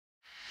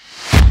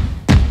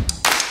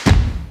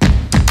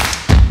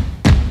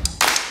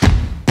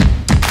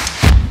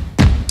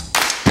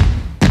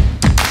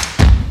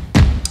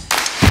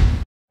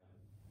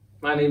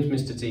My name's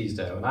Mr.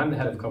 Teasdale and I'm the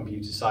Head of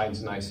Computer Science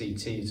and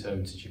ICT at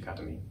Hermitage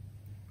Academy.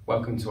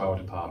 Welcome to our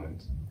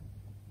department.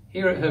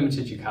 Here at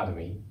Hermitage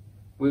Academy,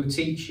 we'll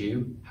teach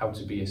you how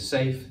to be a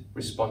safe,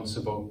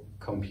 responsible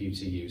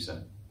computer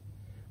user.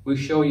 We'll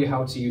show you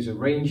how to use a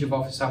range of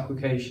Office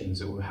applications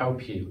that will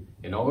help you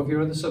in all of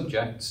your other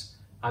subjects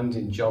and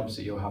in jobs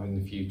that you'll have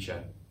in the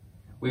future.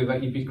 We'll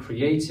let you be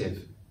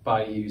creative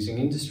by using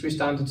industry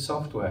standard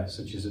software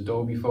such as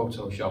Adobe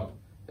Photoshop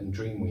and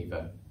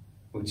Dreamweaver.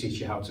 We'll teach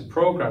you how to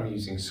program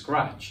using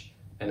Scratch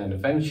and then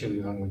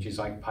eventually languages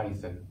like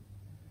Python.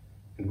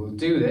 And we'll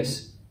do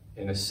this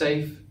in a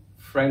safe,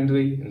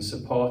 friendly and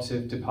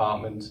supportive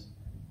department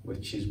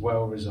which is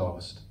well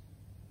resourced.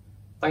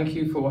 Thank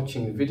you for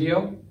watching the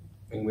video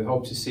and we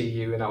hope to see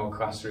you in our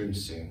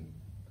classrooms soon.